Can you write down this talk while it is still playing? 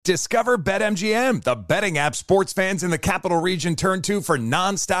Discover BetMGM, the betting app sports fans in the capital region turn to for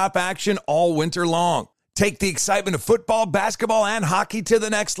nonstop action all winter long. Take the excitement of football, basketball, and hockey to the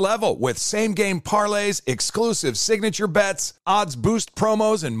next level with same-game parlays, exclusive signature bets, odds boost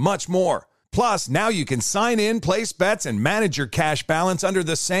promos, and much more. Plus, now you can sign in, place bets, and manage your cash balance under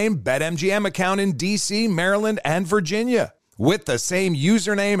the same BetMGM account in D.C., Maryland, and Virginia. With the same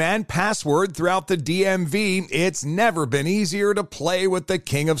username and password throughout the DMV, it's never been easier to play with the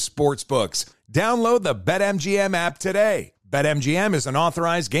king of sportsbooks. Download the BetMGM app today. BetMGM is an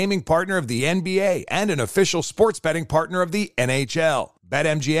authorized gaming partner of the NBA and an official sports betting partner of the NHL.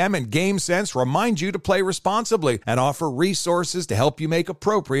 BetMGM and GameSense remind you to play responsibly and offer resources to help you make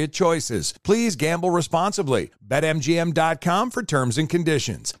appropriate choices. Please gamble responsibly. BetMGM.com for terms and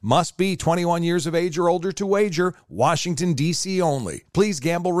conditions. Must be 21 years of age or older to wager. Washington, D.C. only. Please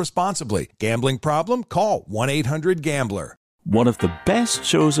gamble responsibly. Gambling problem? Call 1-800-GAMBLER. One of the best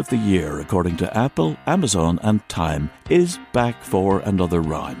shows of the year, according to Apple, Amazon, and Time, is back for another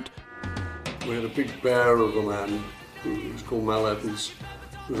round. We had a big bear of a man who was called Mal Evans,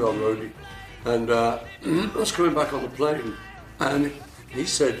 who was our roadie. And I was coming back on the plane, and he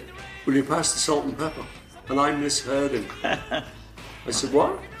said, "Will you pass the salt and pepper?" And I misheard him. I said,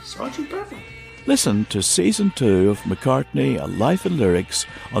 "What? Sergeant Pepper?" Listen to Season 2 of McCartney, A Life in Lyrics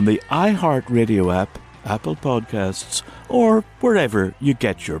on the iHeartRadio app, Apple Podcasts, or wherever you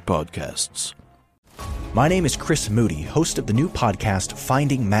get your podcasts. My name is Chris Moody, host of the new podcast,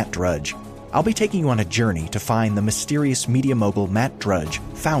 Finding Matt Drudge. I'll be taking you on a journey to find the mysterious media mogul Matt Drudge,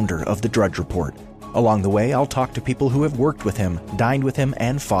 founder of The Drudge Report. Along the way, I'll talk to people who have worked with him, dined with him,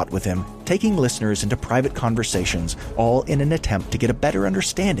 and fought with him, taking listeners into private conversations, all in an attempt to get a better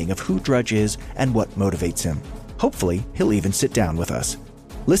understanding of who Drudge is and what motivates him. Hopefully, he'll even sit down with us.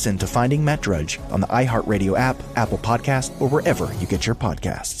 Listen to Finding Matt Drudge on the iHeartRadio app, Apple Podcast, or wherever you get your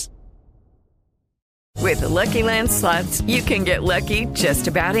podcasts. With the Lucky Land Slots, you can get lucky just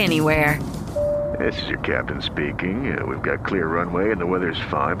about anywhere. This is your captain speaking. We've got clear runway and the weather's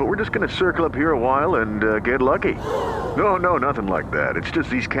fine, but we're just going to circle up here a while and get lucky. No, nothing like that. It's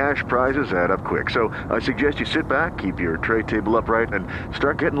just these cash prizes add up quick. So I suggest you sit back, keep your tray table upright, and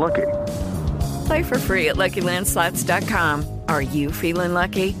start getting lucky. Play for free at LuckyLandSlots.com. Are you feeling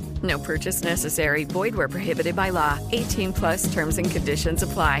lucky? No purchase necessary. Void where prohibited by law. 18 plus terms and conditions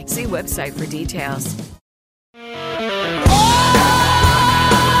apply. See website for details.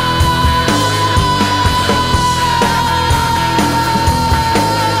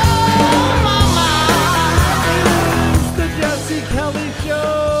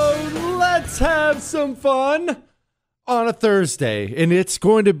 Have some fun on a Thursday, and it's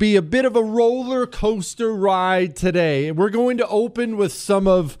going to be a bit of a roller coaster ride today. We're going to open with some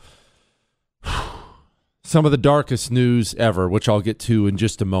of the darkest news ever, which I'll get to in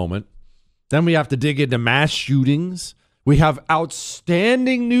just a moment. Then we have to dig into mass shootings. We have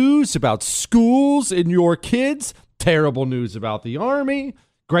outstanding news about schools and your kids, terrible news about the Army,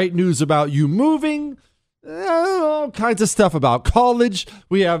 great news about you moving, all kinds of stuff about college.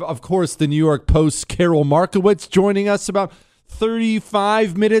 We have, of course, the New York Post's Carol Markowitz joining us about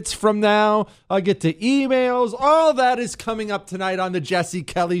 35 minutes from now. I get to emails. All that is coming up tonight on the Jesse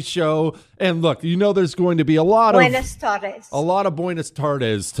Kelly Show. And look, you know there's going to be a lot of Buenos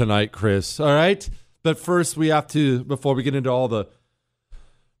Tardes tonight, Chris. All right? But first, we have to, before we get into all the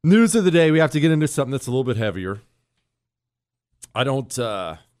news of the day, we have to get into something that's a little bit heavier. I don't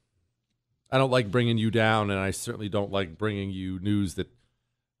like bringing you down, and I certainly don't like bringing you news that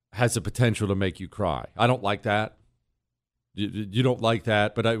has the potential to make you cry. I don't like that. You don't like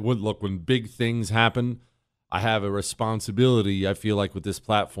that, but I would look, when big things happen, I have a responsibility, I feel like, with this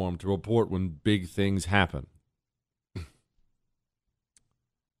platform to report when big things happen.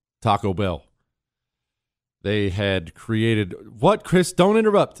 Taco Bell. They had created, what, Chris? Don't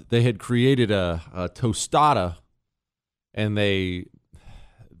interrupt. They had created a tostada, and they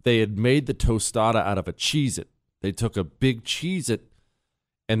had made the tostada out of a Cheez-It. They took a big Cheez-It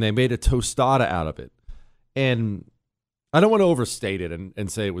and they made a tostada out of it. And I don't want to overstate it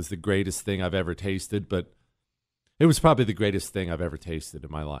and say it was the greatest thing I've ever tasted, but it was probably the greatest thing I've ever tasted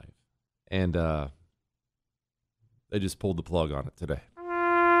in my life. And they just pulled the plug on it today.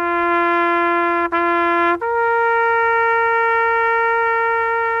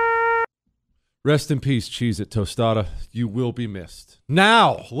 Rest in peace, Cheez-It tostada. You will be missed.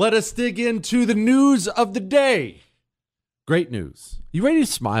 Now, let us dig into the news of the day. Great news. You ready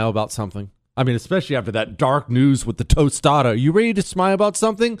to smile about something? I mean, especially after that dark news with the tostada. Are you ready to smile about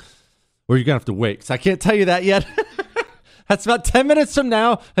something? Or you're going to have to wait, because I can't tell you that yet. That's about 10 minutes from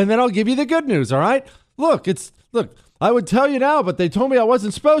now, and then I'll give you the good news, all right? Look, I would tell you now, but they told me I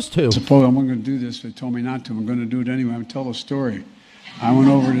wasn't supposed to. Suppose I'm going to do this. They told me not to. I'm going to do it anyway. I'm going to tell the story. I went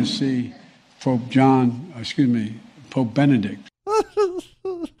over to see Pope Benedict.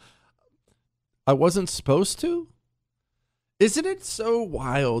 I wasn't supposed to? Isn't it so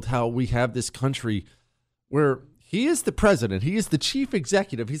wild how we have this country where he is the president, he is the chief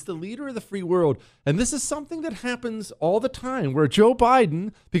executive, he's the leader of the free world, and this is something that happens all the time, where Joe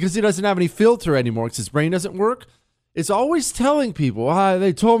Biden, because he doesn't have any filter anymore because his brain doesn't work, is always telling people,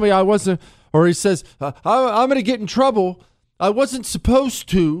 they told me I wasn't, or he says, I'm going to get in trouble, I wasn't supposed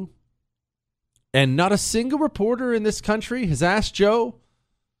to. And not a single reporter in this country has asked Joe,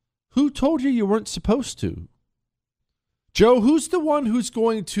 who told you weren't supposed to? Joe, who's the one who's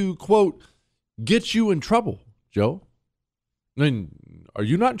going to, quote, get you in trouble, Joe? I mean, are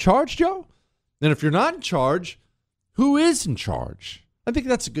you not in charge, Joe? And if you're not in charge, who is in charge? I think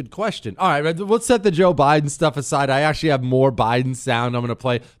that's a good question. All right, let's set the Joe Biden stuff aside. I actually have more Biden sound I'm going to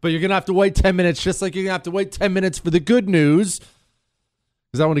play, but you're going to have to wait 10 minutes, just like you're going to have to wait 10 minutes for the good news,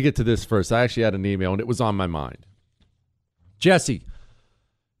 because I want to get to this first. I actually had an email, and it was on my mind. Jesse,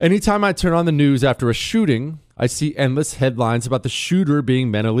 anytime I turn on the news after a shooting, I see endless headlines about the shooter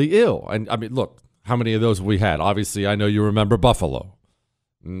being mentally ill. And I mean, look, how many of those we had? Obviously, I know you remember Buffalo.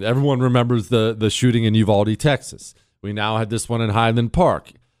 Everyone remembers the shooting in Uvalde, Texas. We now had this one in Highland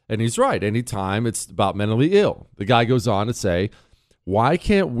Park. And he's right. Anytime it's about mentally ill. The guy goes on to say, why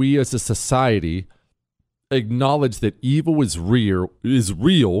can't we as a society acknowledge that evil is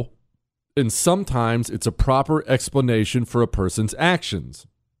real, and sometimes it's a proper explanation for a person's actions?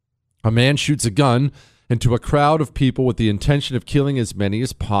 A man shoots a gun into a crowd of people with the intention of killing as many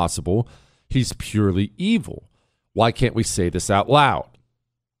as possible. He's purely evil. Why can't we say this out loud?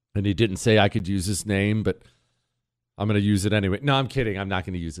 And he didn't say I could use his name, but I'm going to use it anyway. No, I'm kidding. I'm not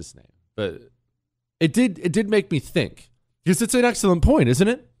going to use his name. But it did make me think, because it's an excellent point, isn't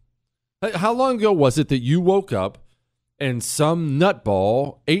it? How long ago was it that you woke up and some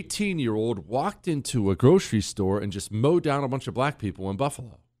nutball, 18-year-old, walked into a grocery store and just mowed down a bunch of black people in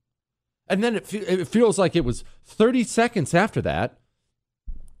Buffalo? And then it feels like it was 30 seconds after that,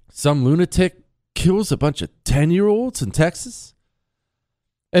 some lunatic kills a bunch of 10-year-olds in Texas.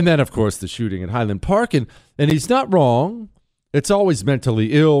 And then, of course, the shooting in Highland Park. And he's not wrong. It's always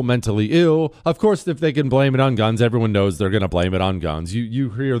mentally ill. Of course, if they can blame it on guns, everyone knows they're going to blame it on guns.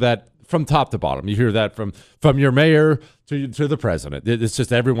 You hear that from top to bottom. You hear that from your mayor to the president. It's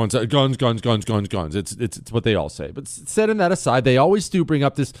just everyone's guns. It's what they all say. But setting that aside, they always do bring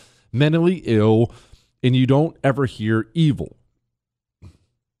up this mentally ill, and you don't ever hear evil.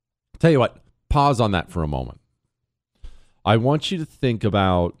 Tell you what, pause on that for a moment. I want you to think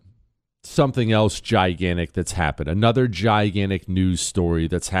about something else gigantic that's happened, another gigantic news story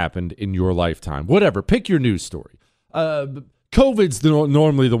that's happened in your lifetime. Whatever, pick your news story. COVID's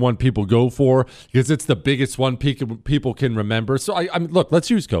normally the one people go for because it's the biggest one people can remember. So, I mean, look, let's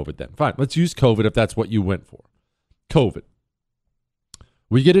use COVID then. Fine, let's use COVID if that's what you went for. COVID.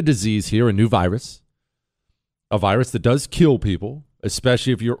 We get a disease here, a new virus, a virus that does kill people,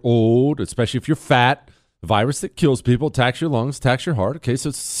 especially if you're old, especially if you're fat, a virus that kills people, attacks your lungs, attacks your heart. Okay, so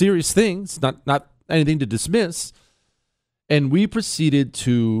it's serious things, not anything to dismiss. And we proceeded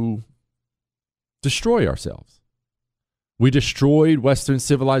to destroy ourselves. We destroyed Western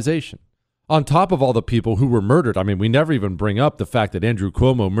civilization. On top of all the people who were murdered, I mean, we never even bring up the fact that Andrew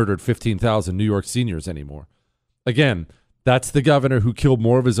Cuomo murdered 15,000 New York seniors anymore. Again, that's the governor who killed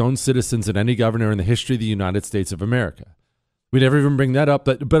more of his own citizens than any governor in the history of the United States of America. We never even bring that up.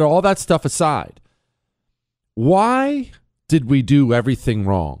 But all that stuff aside, why did we do everything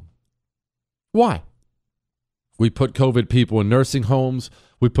wrong? Why? We put COVID people in nursing homes.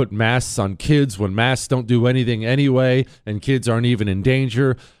 We put masks on kids when masks don't do anything anyway, and kids aren't even in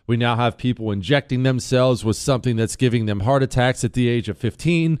danger. We now have people injecting themselves with something that's giving them heart attacks at the age of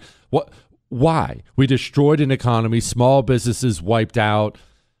 15. Why? We destroyed an economy, small businesses wiped out,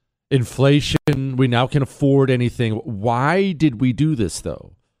 inflation, we now can afford anything. Why did we do this,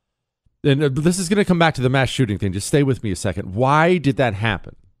 though? And this is going to come back to the mass shooting thing. Just stay with me a second. Why did that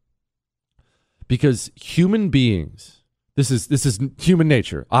happen? Because human beings, this is human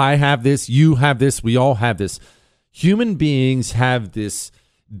nature. I have this, you have this, we all have this. Human beings have this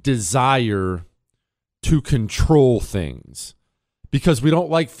desire to control things because we don't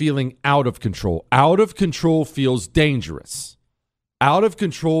like feeling out of control. Out of control feels dangerous. Out of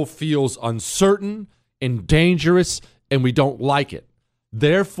control feels uncertain and dangerous, and we don't like it.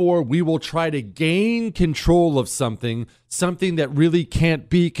 Therefore, we will try to gain control of something that really can't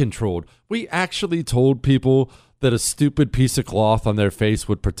be controlled. We actually told people that a stupid piece of cloth on their face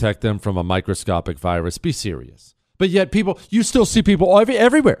would protect them from a microscopic virus. Be serious. But yet you still see people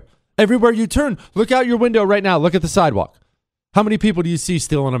everywhere. Everywhere you turn. Look out your window right now. Look at the sidewalk. How many people do you see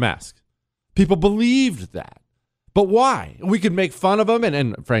still in a mask? People believed that. But why? We could make fun of them,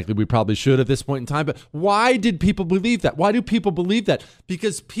 and frankly, we probably should at this point in time, but why did people believe that? Why do people believe that?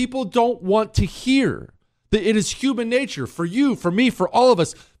 Because people don't want to hear that it is human nature for you, for me, for all of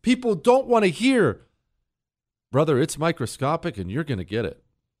us. People don't want to hear, brother, it's microscopic and you're going to get it.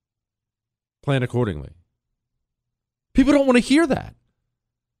 Plan accordingly. People don't want to hear that.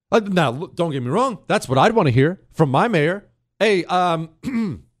 Now, don't get me wrong. That's what I'd want to hear from my mayor. Hey,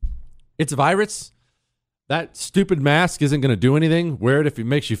 it's a virus. That stupid mask isn't going to do anything. Wear it if it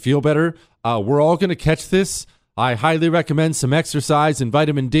makes you feel better. We're all going to catch this. I highly recommend some exercise and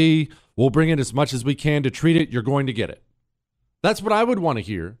vitamin D. We'll bring in as much as we can to treat it. You're going to get it. That's what I would want to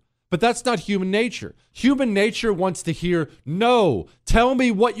hear. But that's not human nature. Human nature wants to hear, no, tell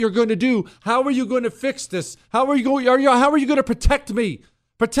me what you're going to do. How are you going to fix this? How are you going to protect me?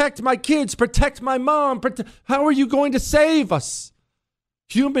 Protect my kids, protect my mom. How are you going to save us?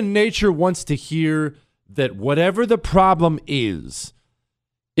 Human nature wants to hear that whatever the problem is,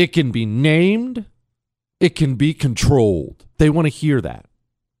 it can be named, it can be controlled. They want to hear that.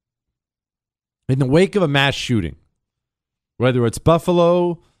 In the wake of a mass shooting, whether it's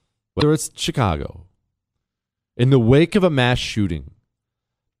Buffalo, whether it's Chicago, in the wake of a mass shooting,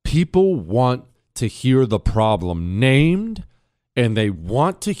 people want to hear the problem named, and they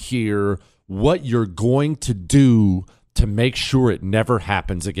want to hear what you're going to do to make sure it never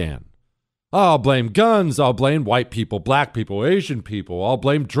happens again. I'll blame guns. I'll blame white people, black people, Asian people. I'll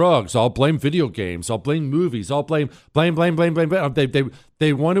blame drugs. I'll blame video games. I'll blame movies. I'll blame. They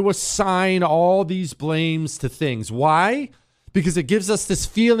want to assign all these blames to things. Why? Because it gives us this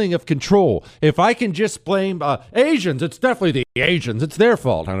feeling of control. If I can just blame Asians, it's definitely the Asians. It's their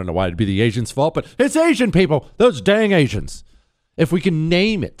fault. I don't know why it'd be the Asians' fault, but it's Asian people. Those dang Asians. If we can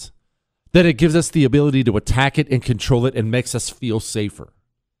name it, then it gives us the ability to attack it and control it and makes us feel safer.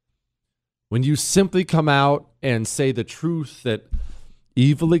 When you simply come out and say the truth that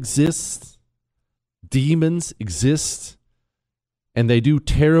evil exists, demons exist, and they do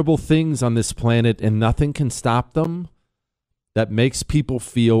terrible things on this planet and nothing can stop them, that makes people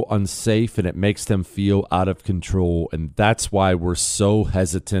feel unsafe and it makes them feel out of control. And that's why we're so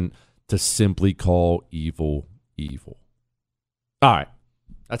hesitant to simply call evil evil. All right,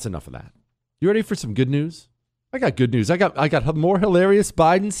 that's enough of that. You ready for some good news? I got good news. I got more hilarious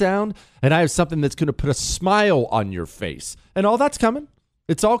Biden sound, and I have something that's going to put a smile on your face. And all that's coming.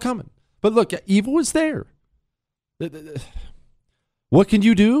 It's all coming. But look, evil is there. What can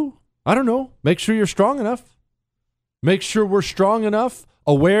you do? I don't know. Make sure you're strong enough. Make sure we're strong enough,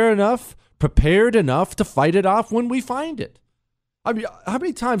 aware enough, prepared enough to fight it off when we find it. I mean, how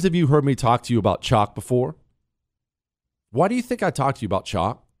many times have you heard me talk to you about chalk before? Why do you think I talk to you about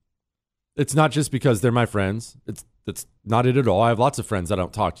chalk? It's not just because they're my friends. It's not it at all. I have lots of friends I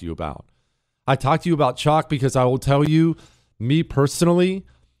don't talk to you about. I talk to you about chalk because I will tell you, me personally,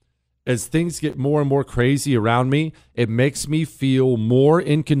 as things get more and more crazy around me, it makes me feel more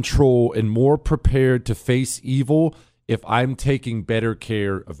in control and more prepared to face evil if I'm taking better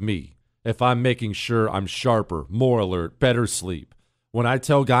care of me. If I'm making sure I'm sharper, more alert, better sleep. When I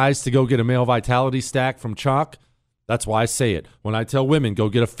tell guys to go get a male vitality stack from chalk, that's why I say it. When I tell women, go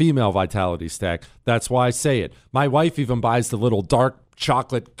get a female vitality stack, that's why I say it. My wife even buys the little dark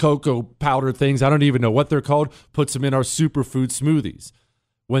chocolate cocoa powder things. I don't even know what they're called. Puts them in our superfood smoothies.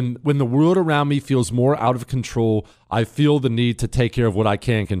 When the world around me feels more out of control, I feel the need to take care of what I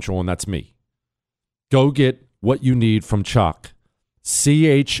can control, and that's me. Go get what you need from chalk.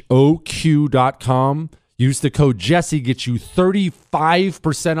 CHOQ.com. Use the code Jesse, gets you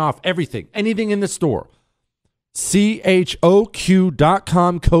 35% off everything, anything in the store. CHOQ.com,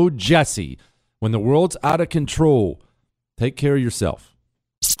 code Jesse. When the world's out of control, take care of yourself.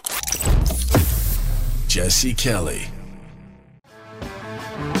 Jesse Kelly.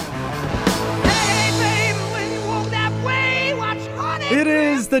 It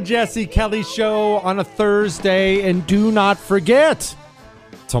is the Jesse Kelly Show on a Thursday, and do not forget,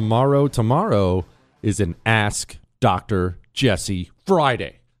 tomorrow is an Ask Dr. Jesse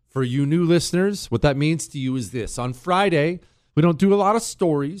Friday. For you new listeners, what that means to you is this. On Friday, we don't do a lot of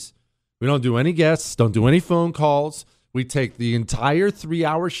stories. We don't do any guests, don't do any phone calls. We take the entire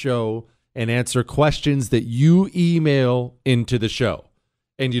 3-hour show and answer questions that you email into the show.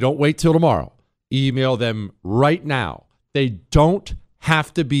 And you don't wait till tomorrow. Email them right now. They don't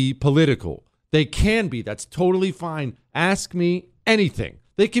have to be political. They can be. That's totally fine. Ask me anything.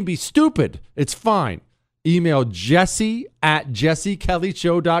 They can be stupid. It's fine. Email Jesse at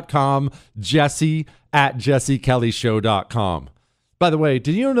jessekellyshow.com, Jesse at jessekellyshow.com. By the way,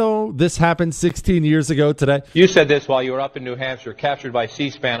 did you know this happened 16 years ago today? You said this while you were up in New Hampshire, captured by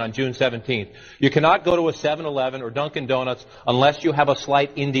C-SPAN on June 17th. You cannot go to a 7-Eleven or Dunkin' Donuts unless you have a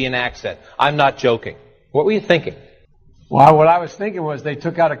slight Indian accent. I'm not joking. What were you thinking? Well, what I was thinking was they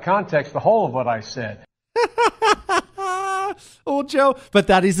took out of context the whole of what I said. Old Joe, but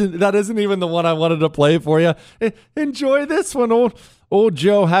that isn't even the one I wanted to play for you. Enjoy this one, old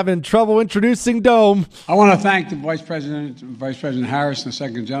Joe having trouble introducing Dome. I want to thank the Vice President Harris and the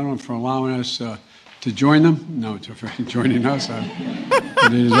Second Gentleman for allowing us to join them. No, for joining us.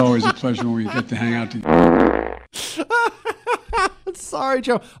 It is always a pleasure when we get to hang out together. Sorry,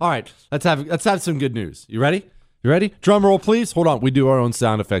 Joe. All right, let's have some good news. You ready? Drum roll, please. Hold on. We do our own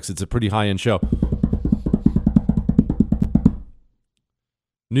sound effects. It's a pretty high-end show.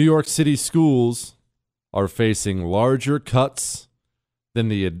 New York City schools are facing larger cuts than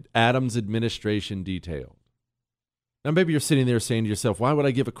the Adams administration detailed. Now, maybe you're sitting there saying to yourself, why would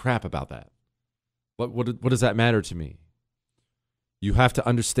I give a crap about that? What does that matter to me? You have to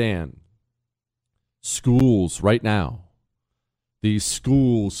understand, schools right now, these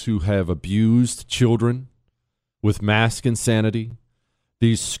schools who have abused children with mask insanity,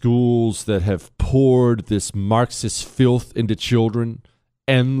 these schools that have poured this Marxist filth into children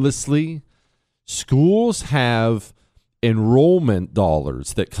endlessly, schools have enrollment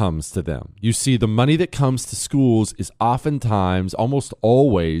dollars that comes to them. You see, the money that comes to schools is oftentimes, almost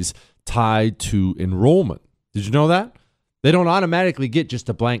always, tied to enrollment. Did you know that? They don't automatically get just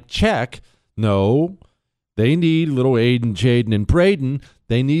a blank check. No, they need little Aiden, Jaden, and Braden.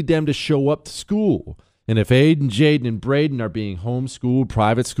 They need them to show up to school. And if Aiden, Jaden, and Braden are being homeschooled,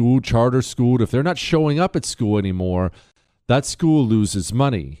 private schooled, charter schooled, if they're not showing up at school anymore, that school loses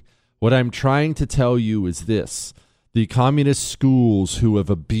money. What I'm trying to tell you is this. The communist schools who have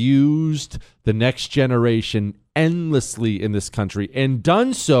abused the next generation endlessly in this country and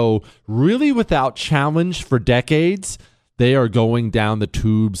done so really without challenge for decades, they are going down the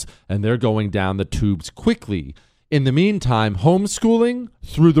tubes, and they're going down the tubes quickly. In the meantime, homeschooling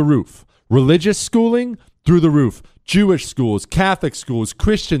through the roof. Religious schooling through the roof. Jewish schools, Catholic schools,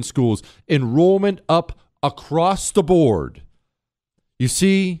 Christian schools, enrollment up across the board. You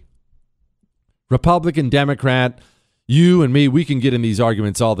see, Republican, Democrat, you and me, we can get in these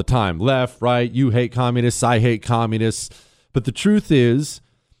arguments all the time. Left, right, you hate communists, I hate communists. But the truth is,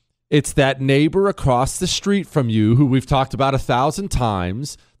 it's that neighbor across the street from you who we've talked about 1,000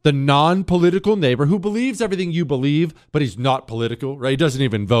 times, the non-political neighbor who believes everything you believe, but he's not political, right? He doesn't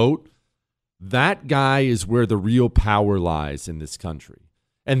even vote. That guy is where the real power lies in this country.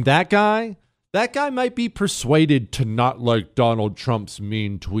 And that guy might be persuaded to not like Donald Trump's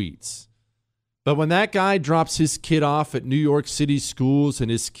mean tweets. But when that guy drops his kid off at New York City schools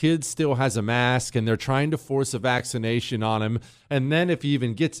and his kid still has a mask and they're trying to force a vaccination on him, and then if he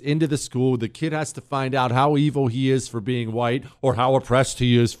even gets into the school, the kid has to find out how evil he is for being white or how oppressed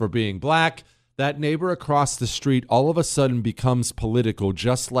he is for being black, that neighbor across the street all of a sudden becomes political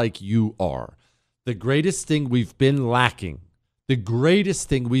just like you are. The greatest thing we've been lacking is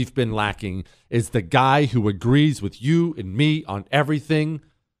the guy who agrees with you and me on everything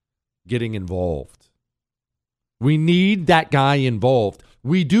getting involved. We need that guy involved.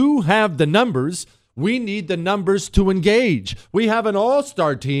 We do have the numbers. We need the numbers to engage. We have an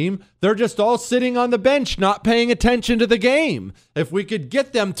all-star team. They're just all sitting on the bench, not paying attention to the game. If we could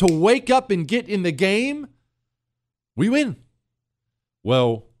get them to wake up and get in the game, we win.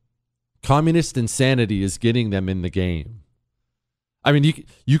 Well, communist insanity is getting them in the game. I mean,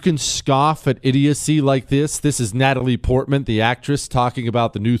 you can scoff at idiocy like this. This is Natalie Portman, the actress, talking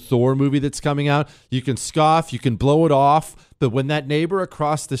about the new Thor movie that's coming out. You can scoff, you can blow it off, but when that neighbor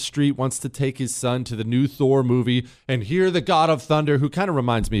across the street wants to take his son to the new Thor movie and hear the God of Thunder, who kind of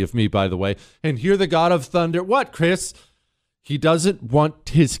reminds me of me, by the way, and hear the God of Thunder, what, Chris? He doesn't want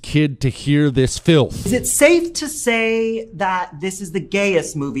his kid to hear this filth. Is it safe to say that this is the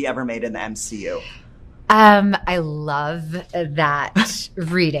gayest movie ever made in the MCU? I love that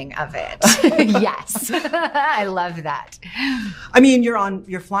reading of it. Yes, I love that. I mean,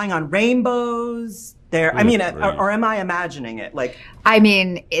 you're flying on rainbows there. I mean, or am I imagining it? I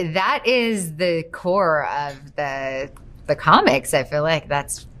mean, that is the core of the comics. I feel like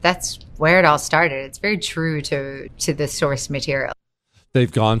that's where it all started. It's very true to the source material.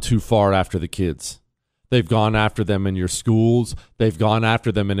 They've gone too far after the kids. They've gone after them in your schools. They've gone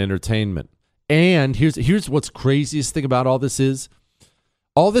after them in entertainment. And here's what's craziest thing about all this is,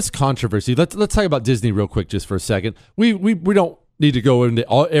 all this controversy. Let's talk about Disney real quick just for a second. We don't need to go into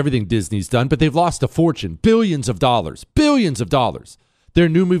everything Disney's done, but they've lost a fortune, billions of dollars. Their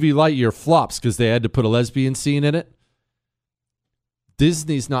new movie Lightyear flops because they had to put a lesbian scene in it.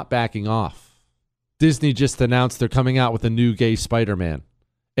 Disney's not backing off. Disney just announced they're coming out with a new gay Spider-Man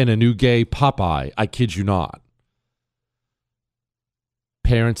and a new gay Popeye. I kid you not.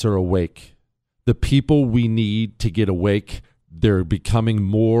 Parents are awake. The people we need to get awake, they're becoming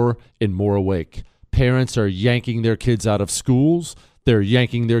more and more awake. Parents are yanking their kids out of schools. They're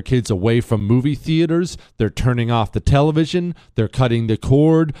yanking their kids away from movie theaters. They're turning off the television. They're cutting the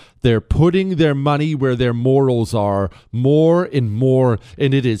cord. They're putting their money where their morals are more and more.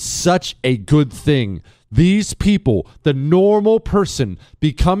 And it is such a good thing. These people, the normal person,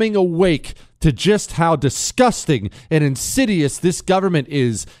 becoming awake to just how disgusting and insidious this government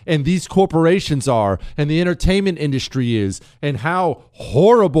is and these corporations are and the entertainment industry is and how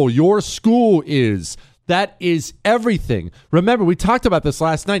horrible your school is. That is everything. Remember, we talked about this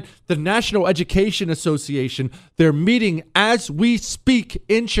last night. The National Education Association, they're meeting as we speak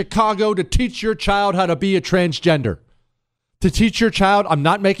in Chicago to teach your child how to be a transgender. To teach your child, I'm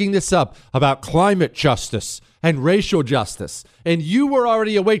not making this up, about climate justice and racial justice. And you were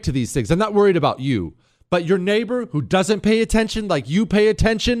already awake to these things. I'm not worried about you. But your neighbor who doesn't pay attention like you pay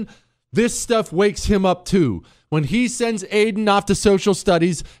attention, this stuff wakes him up too. When he sends Aiden off to social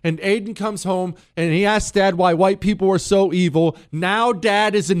studies and Aiden comes home and he asks Dad why white people are so evil, now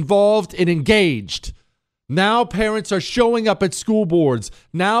Dad is involved and engaged. Now parents are showing up at school boards.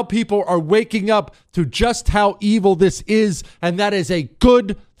 Now people are waking up to just how evil this is, and that is a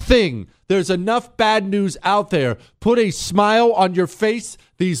good thing. There's enough bad news out there. Put a smile on your face.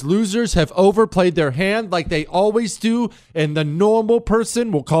 These losers have overplayed their hand like they always do, and the normal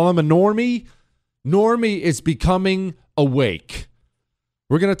person, we'll call him a normie, is becoming awake.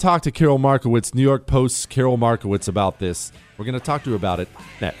 We're going to talk to Carol Markowitz, New York Post's Carol Markowitz, about this. We're going to talk to her about it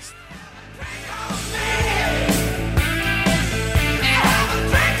next.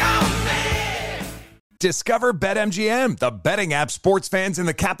 Discover BetMGM, the betting app sports fans in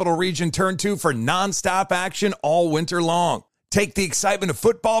the capital region turn to for nonstop action all winter long. Take the excitement of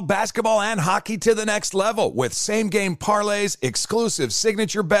football, basketball, and hockey to the next level with same-game parlays, exclusive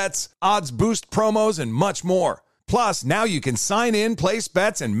signature bets, odds boost promos, and much more. Plus, now you can sign in, place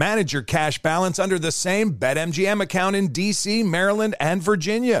bets, and manage your cash balance under the same BetMGM account in D.C., Maryland, and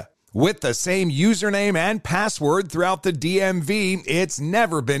Virginia. With the same username and password throughout the DMV, it's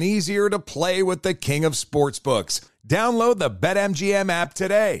never been easier to play with the king of sportsbooks. Download the BetMGM app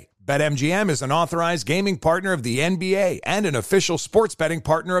today. BetMGM is an authorized gaming partner of the NBA and an official sports betting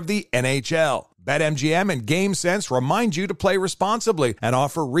partner of the NHL. BetMGM and GameSense remind you to play responsibly and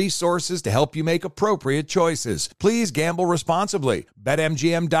offer resources to help you make appropriate choices. Please gamble responsibly.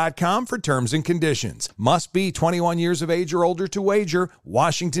 BetMGM.com for terms and conditions. Must be 21 years of age or older to wager.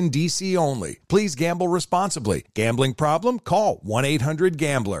 Washington, D.C. only. Please gamble responsibly. Gambling problem? Call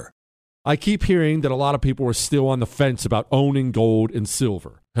 1-800-GAMBLER. I keep hearing that a lot of people are still on the fence about owning gold and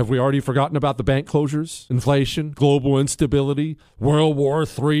silver. Have we already forgotten about the bank closures, inflation, global instability, World War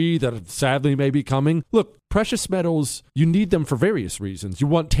III that sadly may be coming? Look, precious metals, you need them for various reasons. You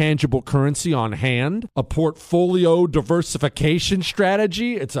want tangible currency on hand, a portfolio diversification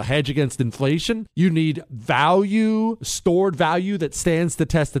strategy. It's a hedge against inflation. You need value, stored value that stands the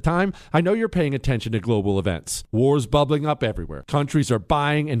test of time. I know you're paying attention to global events. Wars bubbling up everywhere. Countries are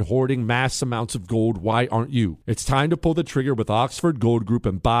buying and hoarding mass amounts of gold. Why aren't you? It's time to pull the trigger with Oxford Gold Group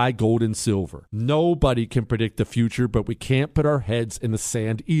and buy gold and silver. Nobody can predict the future, but we can't put our heads in the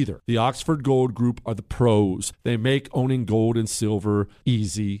sand either. The Oxford Gold Group are the pros. They make owning gold and silver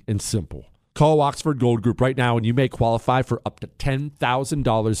easy and simple. Call Oxford Gold Group right now and you may qualify for up to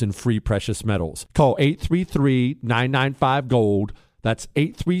 $10,000 in free precious metals. Call 833-995-GOLD. That's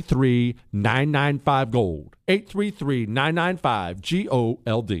 833-995-GOLD.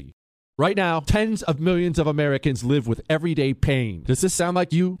 833-995-GOLD. Right now, tens of millions of Americans live with everyday pain. Does this sound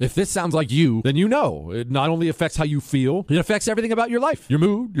like you? If this sounds like you, then you know it not only affects how you feel, it affects everything about your life. Your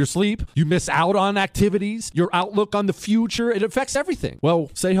mood, your sleep, you miss out on activities, your outlook on the future, it affects everything. Well,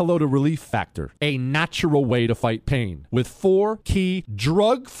 say hello to Relief Factor, a natural way to fight pain. With 4 key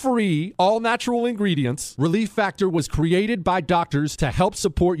drug-free, all-natural ingredients, Relief Factor was created by doctors to help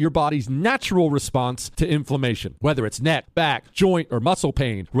support your body's natural response to inflammation. Whether it's neck, back, joint, or muscle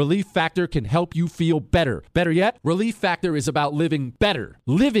pain, Relief Factor Factor can help you feel better. Better yet, Relief Factor is about living better,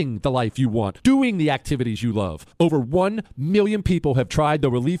 living the life you want, doing the activities you love. Over 1 million people have tried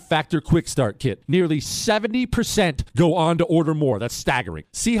the Relief Factor Quick Start Kit. Nearly 70% go on to order more. That's staggering.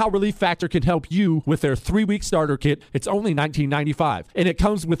 See how Relief Factor can help you with their 3-week starter kit. It's only $19.95, and it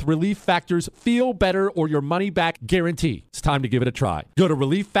comes with Relief Factor's Feel Better or Your Money Back guarantee. It's time to give it a try. Go to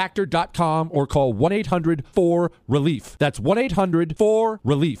relieffactor.com or call 1-800-4RELIEF. That's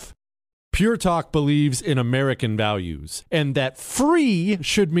 1-800-4RELIEF. Pure Talk believes in American values, and that free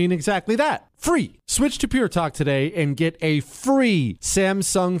should mean exactly that. Free. Switch to Pure Talk today and get a free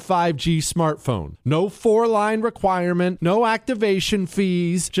Samsung 5G smartphone. No 4-line requirement, no activation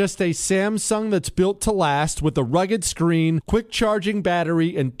fees, just a Samsung that's built to last with a rugged screen, quick charging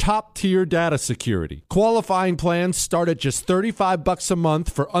battery, and top-tier data security. Qualifying plans start at just $35 a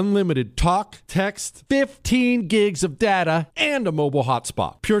month for unlimited talk, text, 15 gigs of data, and a mobile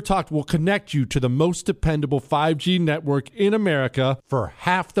hotspot. Pure Talk will connect you to the most dependable 5G network in America for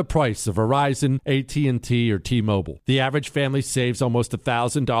half the price of Verizon, AT&T, or T-Mobile. The average family saves almost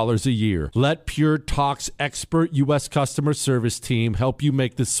 $1,000 a year. Let Pure Talk's expert U.S. customer service team help you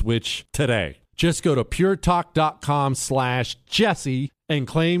make the switch today. Just go to puretalk.com/Jesse and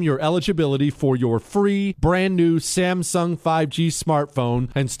claim your eligibility for your free brand new Samsung 5G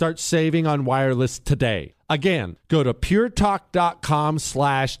smartphone and start saving on wireless today. Again, go to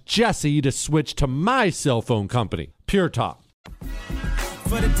puretalk.com/Jesse to switch to my cell phone company, Pure Talk.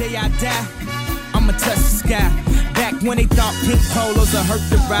 For the day I die, I'ma touch the sky. Back when they thought pink polos would hurt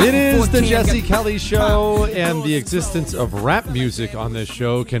the ride. It is the Jesse Kelly Show, and the existence of rap music on this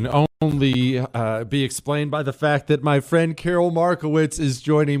show can only be explained by the fact that my friend Carol Markowitz is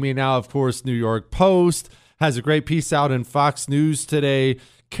joining me now. Of course, New York Post has a great piece out in Fox News today.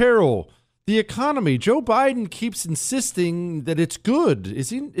 Carol, the economy. Joe Biden keeps insisting that it's good.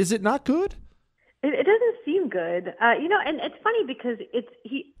 Is it not good? It doesn't seem good. And it's funny because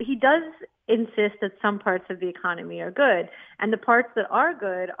he does insist that some parts of the economy are good, and the parts that are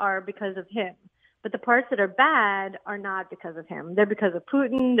good are because of him. But the parts that are bad are not because of him. They're because of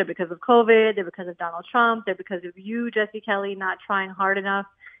Putin. They're because of COVID. They're because of Donald Trump. They're because of you, Jesse Kelly, not trying hard enough.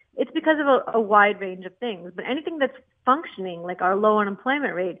 It's because of a wide range of things. But anything that's functioning, like our low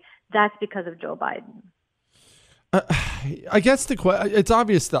unemployment rate, that's because of Joe Biden. I guess it's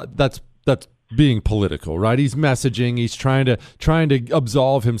obvious that's being political, right? He's messaging. He's trying to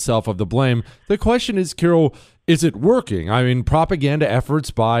absolve himself of the blame. The question is, Carol, is it working? I mean, propaganda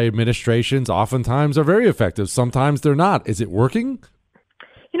efforts by administrations oftentimes are very effective. Sometimes they're not. Is it working?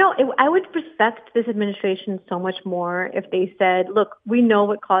 I would respect this administration so much more if they said, look, we know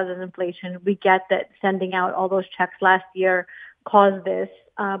what causes inflation. We get that sending out all those checks last year caused this,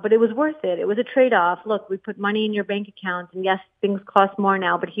 but it was worth it. It was a trade-off. Look, we put money in your bank account, and yes, things cost more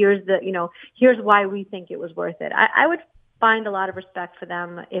now, but here's why we think it was worth it. I would find a lot of respect for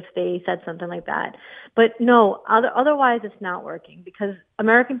them if they said something like that. But no, otherwise it's not working because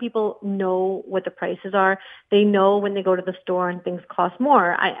American people know what the prices are. They know when they go to the store and things cost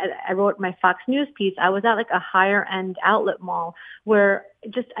more. I wrote my Fox News piece. I was at like a higher end outlet mall where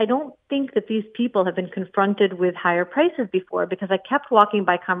I don't think that these people have been confronted with higher prices before because I kept walking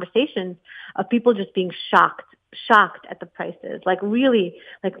by conversations of people just being shocked at the prices. Like really,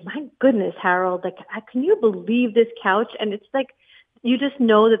 like, my goodness, Harold, like, can you believe this couch? And it's like, you just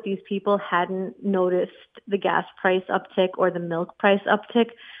know that these people hadn't noticed the gas price uptick or the milk price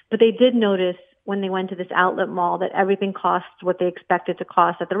uptick, but they did notice when they went to this outlet mall that everything costs what they expected to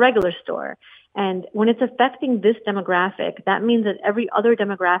cost at the regular store. And when it's affecting this demographic, that means that every other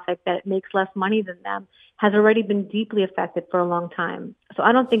demographic that makes less money than them has already been deeply affected for a long time. So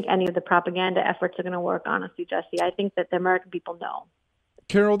I don't think any of the propaganda efforts are going to work, honestly, Jesse. I think that the American people know.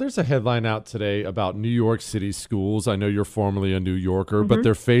 Carol, there's a headline out today about New York City schools. I know you're formerly a New Yorker, but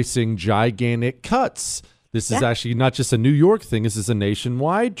they're facing gigantic cuts. This is actually not just a New York thing. This is a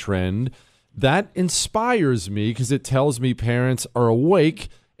nationwide trend. That inspires me because it tells me parents are awake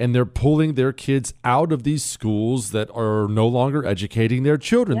and they're pulling their kids out of these schools that are no longer educating their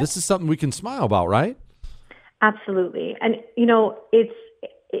children. This is something we can smile about, right? Absolutely. And,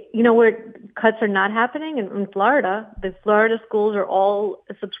 where cuts are not happening in Florida, the Florida schools are all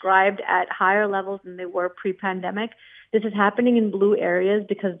subscribed at higher levels than they were pre-pandemic. This is happening in blue areas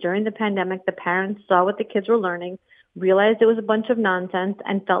because during the pandemic, the parents saw what the kids were learning, realized it was a bunch of nonsense,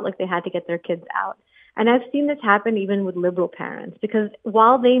 and felt like they had to get their kids out. And I've seen this happen even with liberal parents because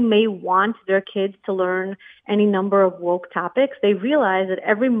while they may want their kids to learn any number of woke topics, they realize that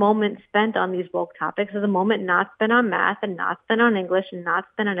every moment spent on these woke topics is a moment not spent on math and not spent on English and not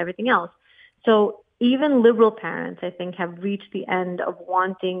spent on everything else. So even liberal parents, I think, have reached the end of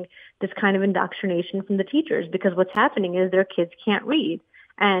wanting this kind of indoctrination from the teachers, because what's happening is their kids can't read.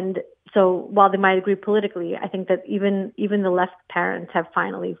 And so while they might agree politically, I think that even the left parents have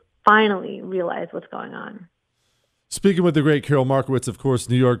finally realized what's going on. Speaking with the great Carol Markowitz, of course,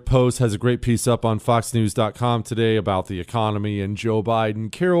 New York Post has a great piece up on foxnews.com today about the economy and Joe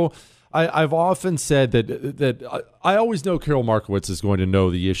Biden. Carol, I've often said that I always know Carol Markowitz is going to know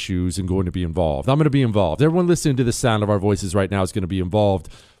the issues and going to be involved. I'm going to be involved. Everyone listening to the sound of our voices right now is going to be involved.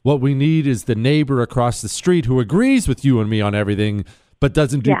 What we need is the neighbor across the street who agrees with you and me on everything but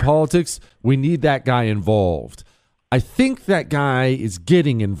doesn't do politics. We need that guy involved. I think that guy is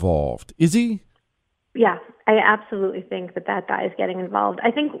getting involved. Is he? Yeah, I absolutely think that guy is getting involved.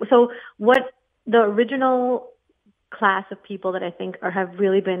 I think so. What the original class of people that I think have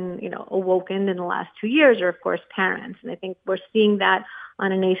really been, awoken in the last 2 years are, of course, parents. And I think we're seeing that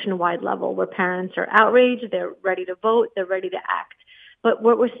on a nationwide level where parents are outraged, they're ready to vote, they're ready to act. But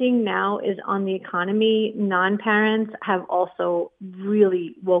what we're seeing now is on the economy, non-parents have also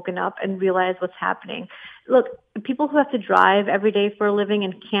really woken up and realized what's happening. Look, people who have to drive every day for a living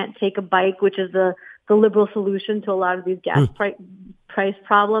and can't take a bike, which is the liberal solution to a lot of these gas price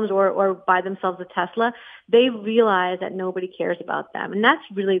problems, or buy themselves a Tesla, they realize that nobody cares about them. And that's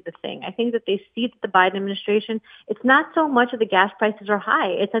really the thing. I think that they see that the Biden administration, it's not so much that the gas prices are high.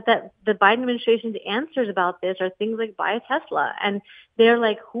 It's that the Biden administration's answers about this are things like buy a Tesla. And they're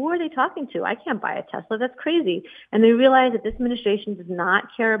like, who are they talking to? I can't buy a Tesla. That's crazy. And they realize that this administration does not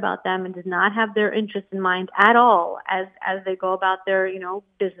care about them and does not have their interests in mind at all as they go about their,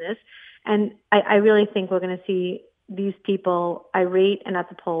 business. And I really think we're going to see these people irate and at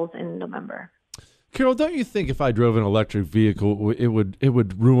the polls in November. Carol, don't you think if I drove an electric vehicle, it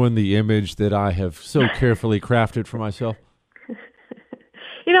would ruin the image that I have so carefully crafted for myself?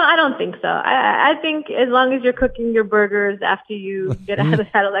 I don't think so. I think as long as you're cooking your burgers after you get out of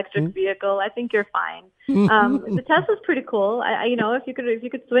that electric vehicle, I think you're fine. The Tesla's pretty cool. If you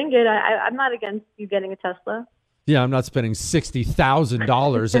could swing it, I'm not against you getting a Tesla. Yeah, I'm not spending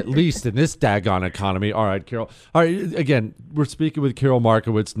 $60,000 at least in this daggone economy. All right, Carol. All right, again, we're speaking with Carol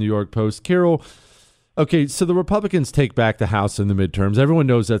Markowitz, New York Post. Carol, okay, so the Republicans take back the House in the midterms. Everyone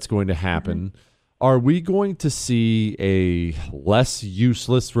knows that's going to happen. Mm-hmm. Are we going to see a less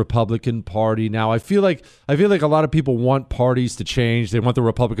useless Republican Party now? I feel like a lot of people want parties to change. They want the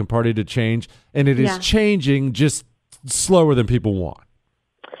Republican Party to change, and it is changing just slower than people want.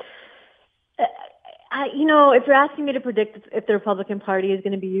 If you're asking me to predict if the Republican Party is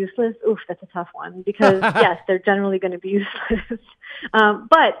going to be useless, that's a tough one because, yes, they're generally going to be useless.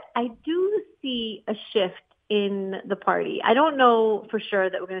 But I do see a shift in the party. I don't know for sure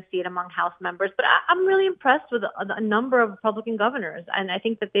that we're going to see it among House members, but I'm really impressed with a number of Republican governors, and I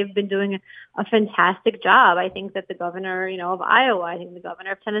think that they've been doing a fantastic job. I think that the governor, of Iowa, I think the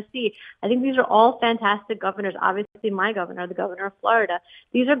governor of Tennessee, I think these are all fantastic governors. Obviously, my governor, the governor of Florida,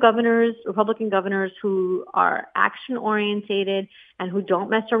 these are governors, Republican governors, who are action-orientated and who don't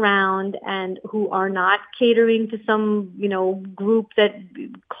mess around and who are not catering to some, group that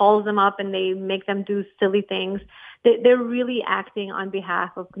calls them up and they make them do silly things. They're really acting on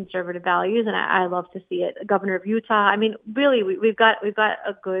behalf of conservative values, and I love to see it. Governor of Utah. I mean, really, we've got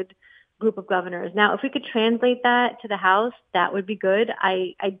a good group of governors. Now, if we could translate that to the House, that would be good.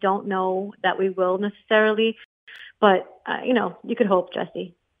 I don't know that we will necessarily, but, you could hope,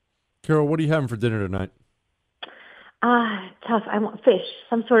 Jesse. Carol, what are you having for dinner tonight? Tough. I want fish,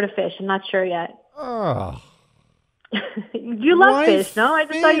 some sort of fish. I'm not sure yet. Oh. You love fish, no? I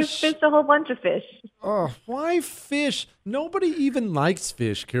just saw you fish a whole bunch of fish. Oh, why fish? Nobody even likes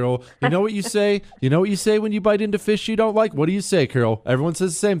fish, Carol. You know what you say? You know what you say when you bite into fish you don't like? What do you say, Carol? Everyone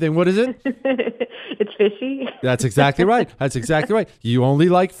says the same thing. What is it? It's fishy. That's exactly right. That's exactly right. You only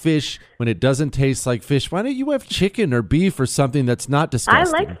like fish when it doesn't taste like fish. Why don't you have chicken or beef or something that's not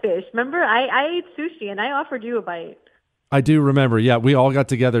disgusting? I like fish. Remember, I ate sushi and I offered you a bite. I do remember. Yeah, we all got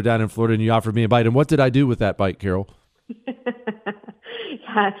together down in Florida and you offered me a bite. And what did I do with that bite, Carol?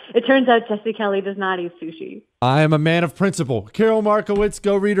 Yeah, it turns out Jesse Kelly does not eat sushi. I am a man of principle. Carol Markowitz,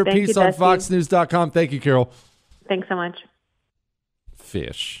 go read her piece on foxnews.com. Thank you, Carol. Thanks so much.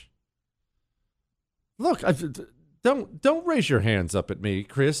 Fish. Look, don't raise your hands up at me,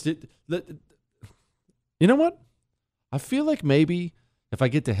 Chris. You know what? I feel like maybe if I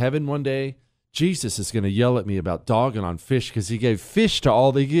get to heaven one day, Jesus is going to yell at me about dogging on fish because he gave fish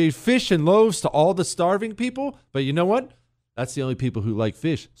and loaves to all the starving people. But you know what? That's the only people who like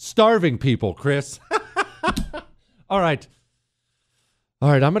fish. Starving people, Chris. All right.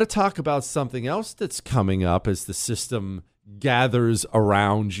 I'm going to talk about something else that's coming up as the system gathers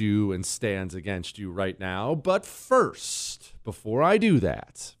around you and stands against you right now. But first, before I do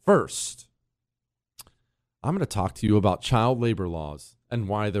that, I'm going to talk to you about child labor laws and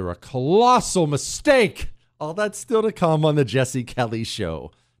why they're a colossal mistake. All that's still to come on the Jesse Kelly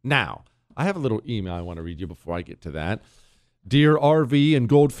Show. Now, I have a little email I want to read you before I get to that. Dear RV and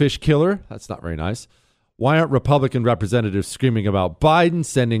Goldfish Killer, that's not very nice. Why aren't Republican representatives screaming about Biden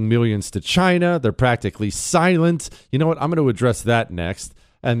sending millions to China? They're practically silent. You know what? I'm going to address that next.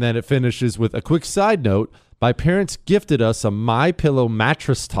 And then it finishes with a quick side note. My parents gifted us a MyPillow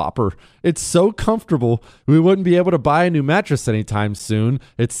mattress topper. It's so comfortable, we wouldn't be able to buy a new mattress anytime soon.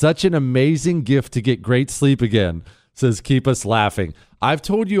 It's such an amazing gift to get great sleep again. Says keep us laughing. I've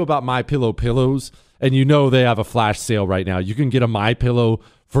told you about MyPillow pillows, and you know they have a flash sale right now. You can get a MyPillow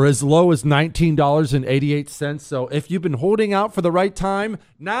for as low as $19.88. So if you've been holding out for the right time,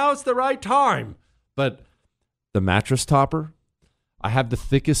 now's the right time. But the mattress topper, I have the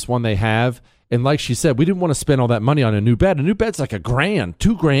thickest one they have. And like she said, we didn't want to spend all that money on a new bed. A new bed's like $1,000,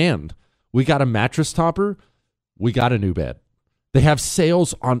 $2,000. We got a mattress topper. We got a new bed. They have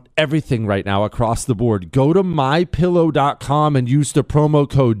sales on everything right now across the board. Go to MyPillow.com and use the promo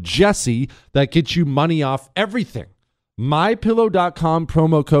code Jesse. That gets you money off everything. MyPillow.com,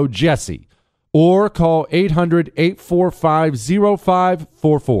 promo code Jesse. Or call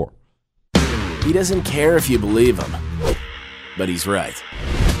 800-845-0544. He doesn't care if you believe him, but he's right.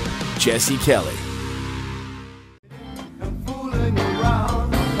 Jesse Kelly.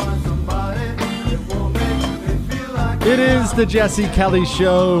 It is the Jesse Kelly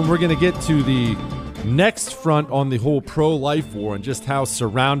Show, and we're going to get to the next front on the whole pro-life war and just how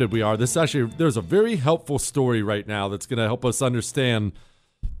surrounded we are. There's a very helpful story right now that's going to help us understand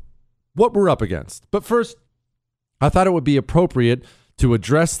what we're up against. But first, I thought it would be appropriate to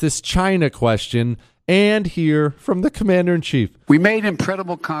address this China question and hear from the Commander-in-Chief. We made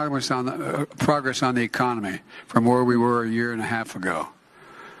incredible progress on the economy from where we were a year and a half ago.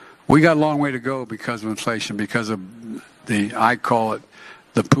 We got a long way to go because of inflation, because of I call it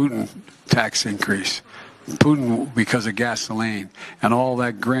the Putin tax increase. Putin, because of gasoline and all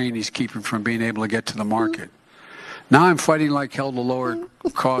that grain he's keeping from being able to get to the market. Now I'm fighting like hell to lower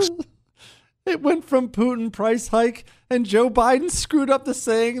costs. It went from Putin price hike, and Joe Biden screwed up the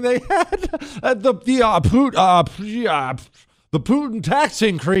saying they had the Putin tax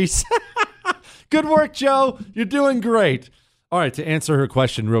increase. Good work, Joe. You're doing great. All right, to answer her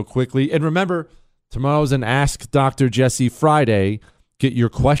question real quickly, and remember, tomorrow's an Ask Dr. Jesse Friday. Get your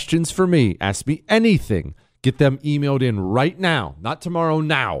questions for me. Ask me anything. Get them emailed in right now, not tomorrow,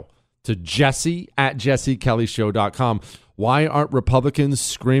 now, to jesse@jessekellyshow.com. Why aren't Republicans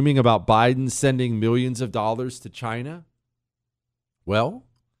screaming about Biden sending millions of dollars to China? Well,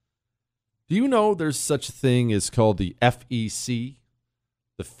 do you know there's such a thing as called the FEC,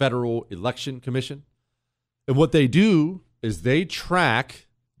 the Federal Election Commission? And what they do is they track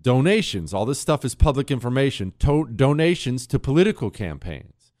donations. All this stuff is public information, donations to political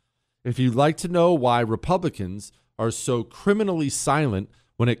campaigns. If you'd like to know why Republicans are so criminally silent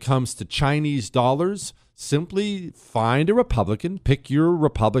when it comes to Chinese dollars, simply find a Republican, pick your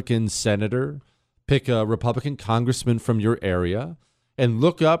Republican senator, pick a Republican congressman from your area, and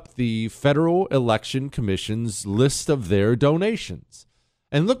look up the Federal Election Commission's list of their donations.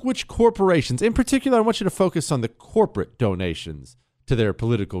 And look which corporations, in particular, I want you to focus on the corporate donations to their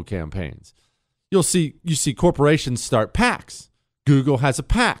political campaigns. You see corporations start PACs. Google has a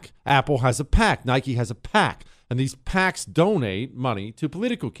PAC. Apple has a PAC. Nike has a PAC. And these PACs donate money to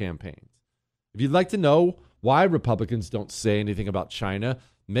political campaigns. If you'd like to know why Republicans don't say anything about China,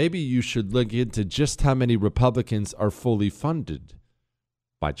 maybe you should look into just how many Republicans are fully funded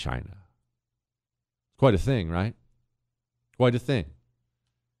by China. Quite a thing, right? Quite a thing.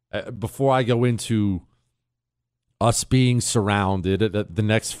 Before I go into us being surrounded at the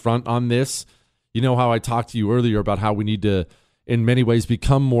next front on this, you know how I talked to you earlier about how we need to, in many ways,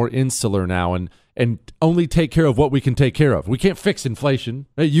 become more insular now and only take care of what we can take care of. We can't fix inflation.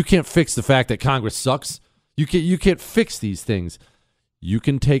 You can't fix the fact that Congress sucks. You can't fix these things. You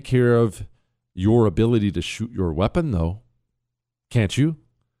can take care of your ability to shoot your weapon, though. Can't you?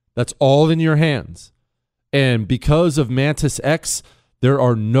 That's all in your hands. And because of Mantis X, there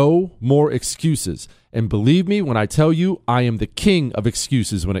are no more excuses. And believe me when I tell you, I am the king of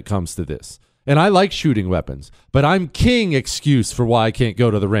excuses when it comes to this. And I like shooting weapons, but I'm king excuse for why I can't go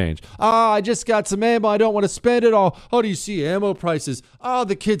to the range. I just got some ammo. I don't want to spend it all. Oh, do you see ammo prices? Oh,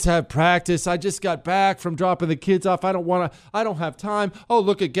 the kids have practice. I just got back from dropping the kids off. I don't have time. Oh,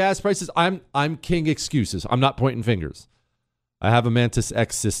 look at gas prices. I'm king excuses. I'm not pointing fingers. I have a Mantis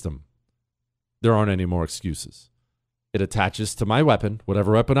X system. There aren't any more excuses. It attaches to my weapon,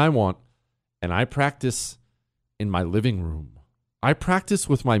 whatever weapon I want, and I practice in my living room. I practice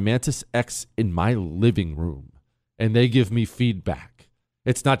with my Mantis X in my living room, and they give me feedback.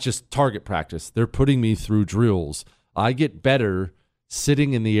 It's not just target practice. They're putting me through drills. I get better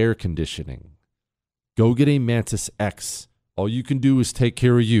sitting in the air conditioning. Go get a Mantis X. All you can do is take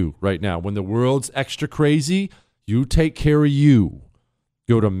care of you right now. When the world's extra crazy, you take care of you.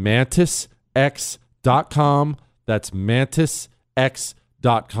 Go to mantisx.com. That's mantisx.com.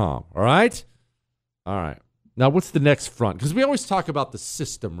 All right? All right. Now, what's the next front? Because we always talk about the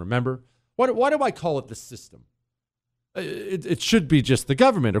system, remember? Why do I call it the system? It should be just the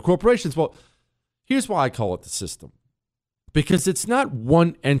government or corporations. Well, here's why I call it the system. Because it's not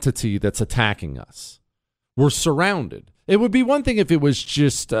one entity that's attacking us. We're surrounded. It would be one thing if it was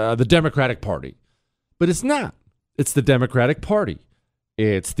just the Democratic Party. But it's not. It's the Democratic Party.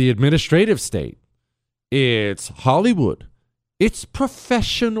 It's the administrative state. It's Hollywood. It's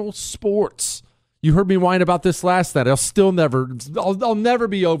professional sports. You heard me whine about this last night. I'll never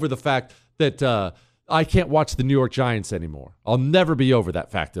be over the fact that I can't watch the New York Giants anymore. I'll never be over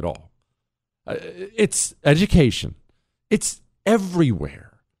that fact at all. It's education. It's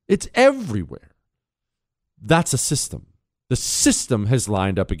everywhere. It's everywhere. That's a system. The system has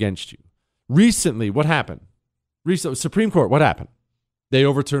lined up against you. Recently, what happened? Supreme Court, what happened? They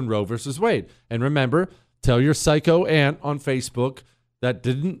overturned Roe versus Wade. And remember, tell your psycho aunt on Facebook that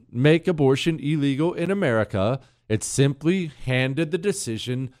didn't make abortion illegal in America. It simply handed the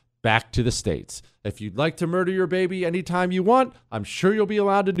decision back to the states. If you'd like to murder your baby anytime you want, I'm sure you'll be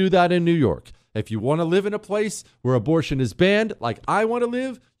allowed to do that in New York. If you want to live in a place where abortion is banned, like I want to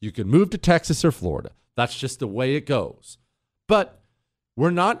live, you can move to Texas or Florida. That's just the way it goes. But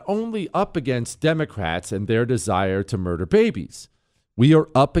we're not only up against Democrats and their desire to murder babies. We are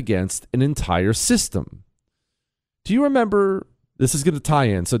up against an entire system. Do you remember, this is going to tie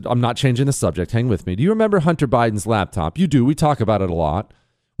in, so I'm not changing the subject, hang with me. Do you remember Hunter Biden's laptop? You do, we talk about it a lot.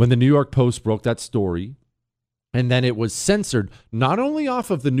 When the New York Post broke that story, and then it was censored, not only off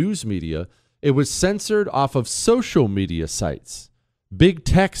of the news media, it was censored off of social media sites. Big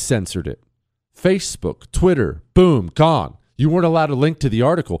tech censored it. Facebook, Twitter, boom, gone. You weren't allowed to link to the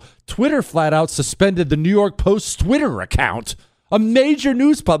article. Twitter flat out suspended the New York Post's Twitter account. A major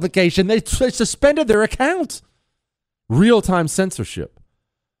news publication, they suspended their account. Real-time censorship.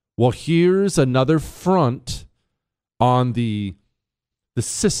 Well, here's another front on the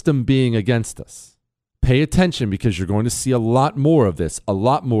system being against us. Pay attention because you're going to see a lot more of this,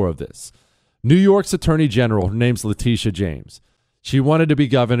 New York's Attorney General, her name's Letitia James. She wanted to be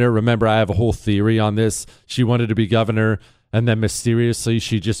governor. Remember, I have a whole theory on this. She wanted to be governor, and then mysteriously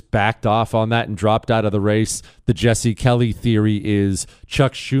she just backed off on that and dropped out of the race. The Jesse Kelly theory is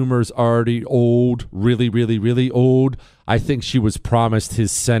Chuck Schumer's already old, really, really, really old. I think she was promised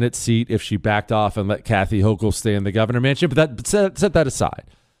his Senate seat if she backed off and let Kathy Hochul stay in the governor mansion. But set that aside.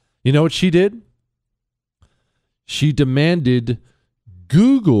 You know what she did? She demanded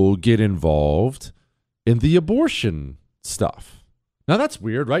Google get involved in the abortion stuff. Now, that's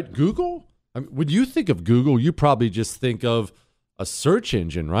weird, right? Google? I mean, when you think of Google, you probably just think of a search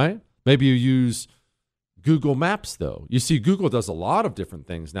engine, right? Maybe you use Google Maps, though. You see, Google does a lot of different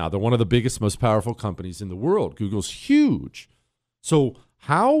things now. They're one of the biggest, most powerful companies in the world. Google's huge. So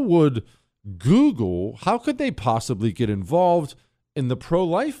how could they possibly get involved in the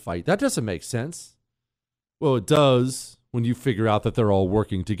pro-life fight? That doesn't make sense. Well, it does when you figure out that they're all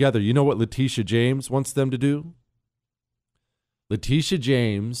working together. You know what Letitia James wants them to do? Letitia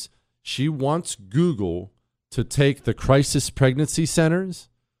James, she wants Google to take the crisis pregnancy centers,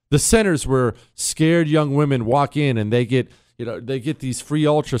 the centers where scared young women walk in and they get these free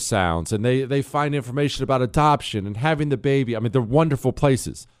ultrasounds and they find information about adoption and having the baby. I mean, they're wonderful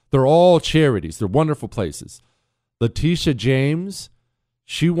places. They're all charities. They're wonderful places. Letitia James,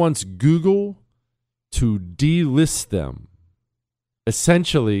 she wants Google to delist them.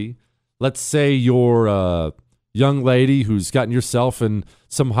 Essentially, let's say you're a young lady who's gotten yourself in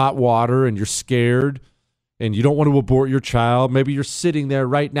some hot water and you're scared and you don't want to abort your child. Maybe you're sitting there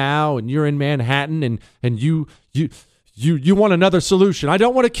right now and you're in Manhattan and you want another solution. I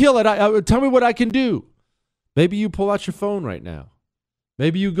don't want to kill it. Tell me what I can do. Maybe you pull out your phone right now.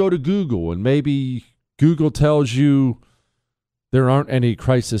 Maybe you go to Google and maybe Google tells you there aren't any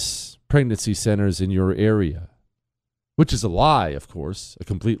crisis pregnancy centers in your area, which is a lie, of course, a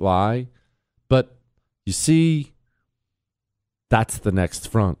complete lie. But you see, that's the next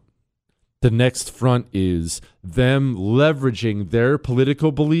front. The next front is them leveraging their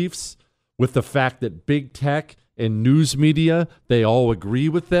political beliefs with the fact that big tech and news media, they all agree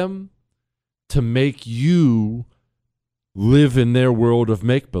with them to make you live in their world of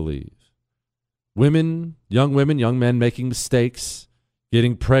make-believe. Women, young men making mistakes,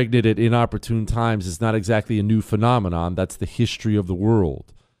 getting pregnant at inopportune times is not exactly a new phenomenon. That's the history of the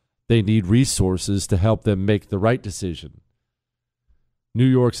world. They need resources to help them make the right decision. New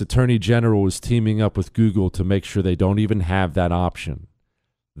York's Attorney General is teaming up with Google to make sure they don't even have that option.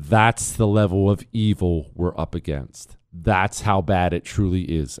 That's the level of evil we're up against. That's how bad it truly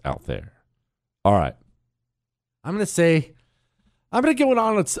is out there. All right. I'm going to go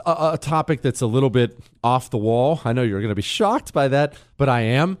on a topic that's a little bit off the wall. I know you're going to be shocked by that, but I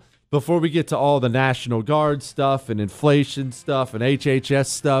am. Before we get to all the National Guard stuff and inflation stuff and HHS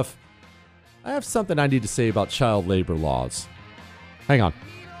stuff, I have something I need to say about child labor laws. Hang on.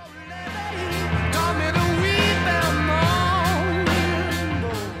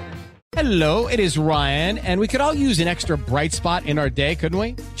 Hello, it is Ryan, and we could all use an extra bright spot in our day, couldn't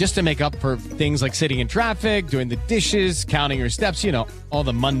we? Just to make up for things like sitting in traffic, doing the dishes, counting your steps, all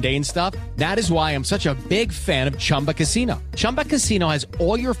the mundane stuff. That is why I'm such a big fan of Chumba Casino. Chumba Casino has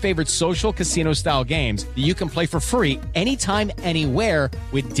all your favorite social casino-style games that you can play for free anytime, anywhere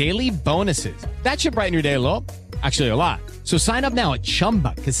with daily bonuses. That should brighten your day a little. Actually, a lot. So sign up now at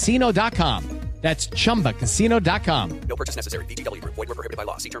ChumbaCasino.com. That's ChumbaCasino.com. No purchase necessary. VGW Group. Void where prohibited by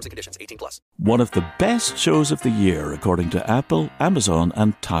law. See terms and conditions. 18+. One of the best shows of the year, according to Apple, Amazon,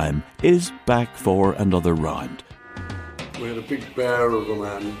 and Time, is back for another round. We had a big bear of a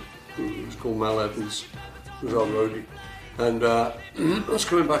man who was called Mal Evans, who was our roadie. And I was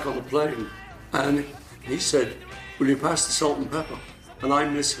coming back on the plane, and he said, "Will you pass the salt and pepper?" And I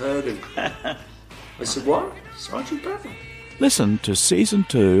misheard him. I said, "What? Sergeant Pepper?" Listen to Season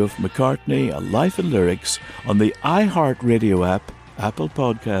 2 of McCartney, A Life in Lyrics on the iHeartRadio app, Apple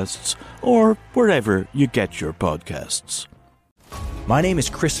Podcasts, or wherever you get your podcasts. My name is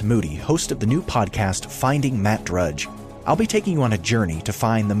Chris Moody, host of the new podcast Finding Matt Drudge. I'll be taking you on a journey to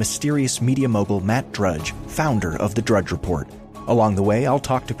find the mysterious media mogul Matt Drudge, founder of The Drudge Report. Along the way, I'll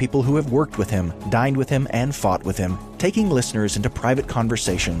talk to people who have worked with him, dined with him, and fought with him, taking listeners into private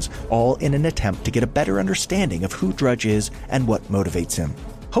conversations, all in an attempt to get a better understanding of who Drudge is and what motivates him.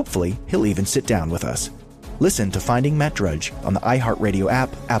 Hopefully, he'll even sit down with us. Listen to Finding Matt Drudge on the iHeartRadio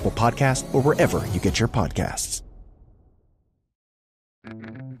app, Apple Podcast, or wherever you get your podcasts.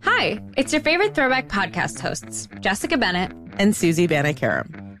 Hi, it's your favorite Throwback podcast hosts, Jessica Bennett and Susie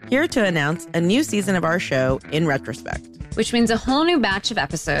Banikarim, here to announce a new season of our show, In Retrospect. Which means a whole new batch of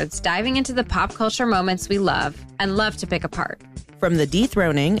episodes diving into the pop culture moments we love and love to pick apart. From the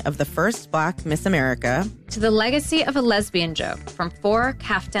dethroning of the first Black Miss America to the legacy of a lesbian joke from 4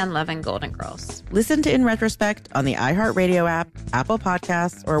 kaftan-loving Golden Girls. Listen to In Retrospect on the iHeartRadio app, Apple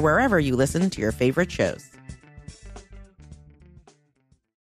Podcasts, or wherever you listen to your favorite shows.